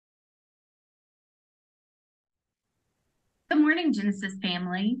Good morning, Genesis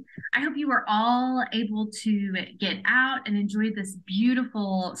family. I hope you are all able to get out and enjoy this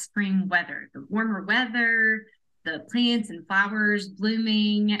beautiful spring weather, the warmer weather, the plants and flowers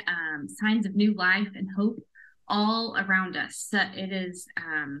blooming, signs of new life and hope all around us. So it is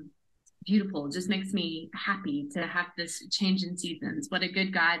beautiful. It just makes me happy to have this change in seasons. What a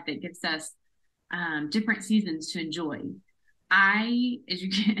good God that gives us different seasons to enjoy. As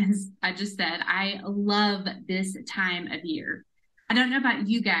I just said, I love this time of year. I don't know about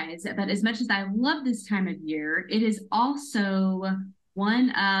you guys, but as much as I love this time of year, it is also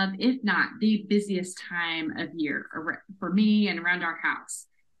one of, if not the busiest time of year for me and around our house.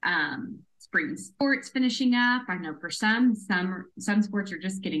 Spring sports finishing up. I know for some sports are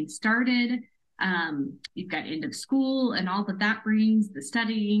just getting started. You've got end of school and all that brings, the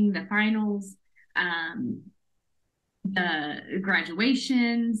studying, the finals. The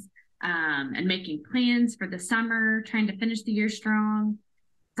graduations, and making plans for the summer, trying to finish the year strong.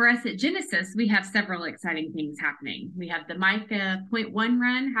 For us at Genesis, we have several exciting things happening. We have the Micah Point One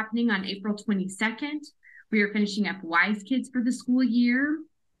run happening on April 22nd. We are finishing up Wise Kids for the school year.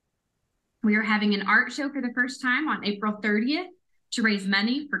 We are having an art show for the first time on April 30th to raise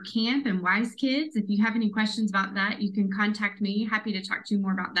money for camp and Wise Kids. If you have any questions about that, you can contact me. Happy to talk to you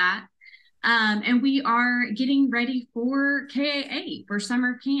more about that. And we are getting ready for KAA, for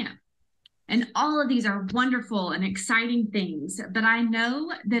summer camp. And all of these are wonderful and exciting things. But I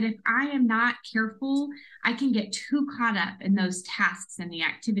know that if I am not careful, I can get too caught up in those tasks and the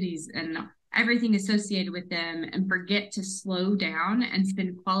activities and everything associated with them and forget to slow down and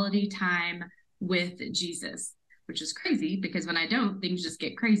spend quality time with Jesus, which is crazy because when I don't, things just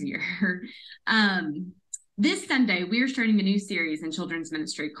get crazier. This Sunday, we are starting a new series in children's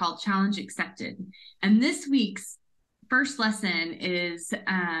ministry called Challenge Accepted. And this week's first lesson is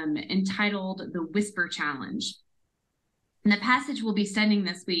entitled The Whisper Challenge. And the passage we'll be studying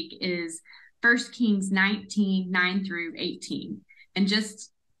this week is 1 Kings 19, 9 through 18. And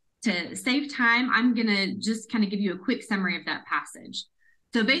just to save time, I'm going to just kind of give you a quick summary of that passage.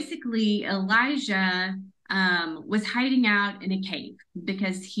 So basically, Elijah was hiding out in a cave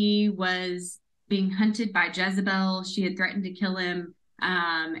because he was being hunted by Jezebel. She had threatened to kill him.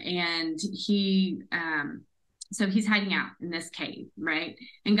 So he's hiding out in this cave, right?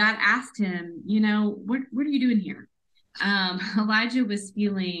 And God asked him, what are you doing here? Elijah was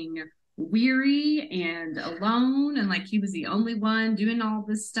feeling weary and alone and like he was the only one doing all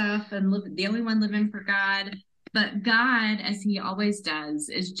this stuff and the only one living for God. But God, as he always does,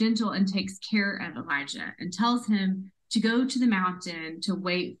 is gentle and takes care of Elijah and tells him to go to the mountain to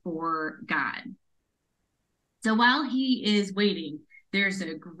wait for God. So while he is waiting, there's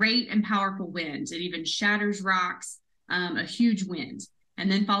a great and powerful wind. It even shatters rocks, a huge wind.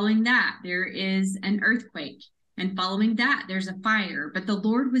 And then following that, there is an earthquake. And following that, there's a fire. But the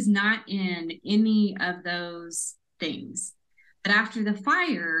Lord was not in any of those things. But after the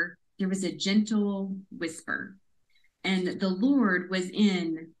fire, there was a gentle whisper. And the Lord was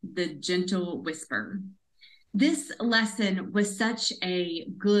in the gentle whisper. This lesson was such a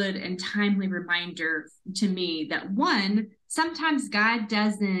good and timely reminder to me that one, sometimes God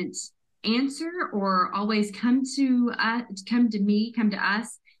doesn't answer or always come to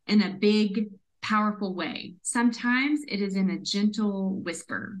us in a big, powerful way. Sometimes it is in a gentle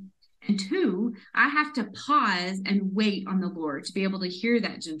whisper. And two, I have to pause and wait on the Lord to be able to hear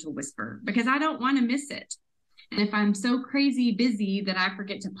that gentle whisper because I don't want to miss it. And if I'm so crazy busy that I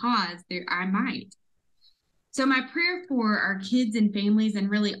forget to pause, I might. So my prayer for our kids and families and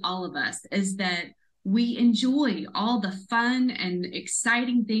really all of us is that we enjoy all the fun and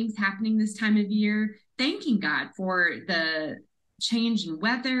exciting things happening this time of year, thanking God for the change in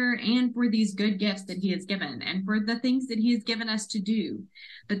weather and for these good gifts that he has given and for the things that he has given us to do,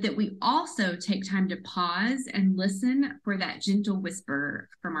 but that we also take time to pause and listen for that gentle whisper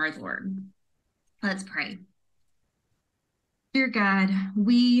from our Lord. Let's pray. Dear God,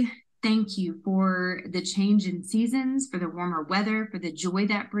 we thank you for the change in seasons, for the warmer weather, for the joy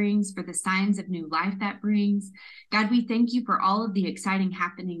that brings, for the signs of new life that brings. God, we thank you for all of the exciting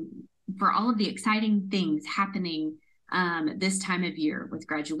things happening this time of year with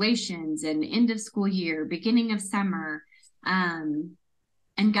graduations and end of school year, beginning of summer. And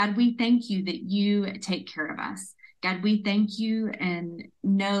God, we thank you that you take care of us. God, we thank you and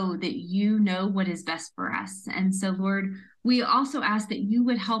know that you know what is best for us. And so, Lord, we also ask that you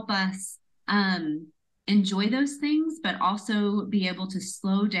would help us enjoy those things, but also be able to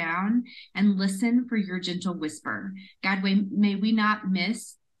slow down and listen for your gentle whisper. God, may we not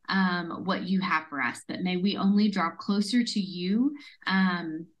miss what you have for us, but may we only draw closer to you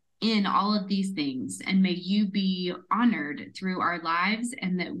in all of these things, and may you be honored through our lives,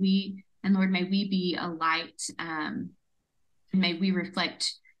 and Lord, may we be a light, and may we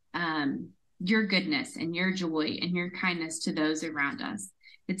reflect your goodness and your joy and your kindness to those around us.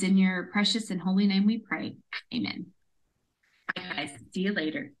 It's in your precious and holy name we pray. Amen. Bye, guys. See you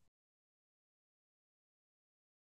later.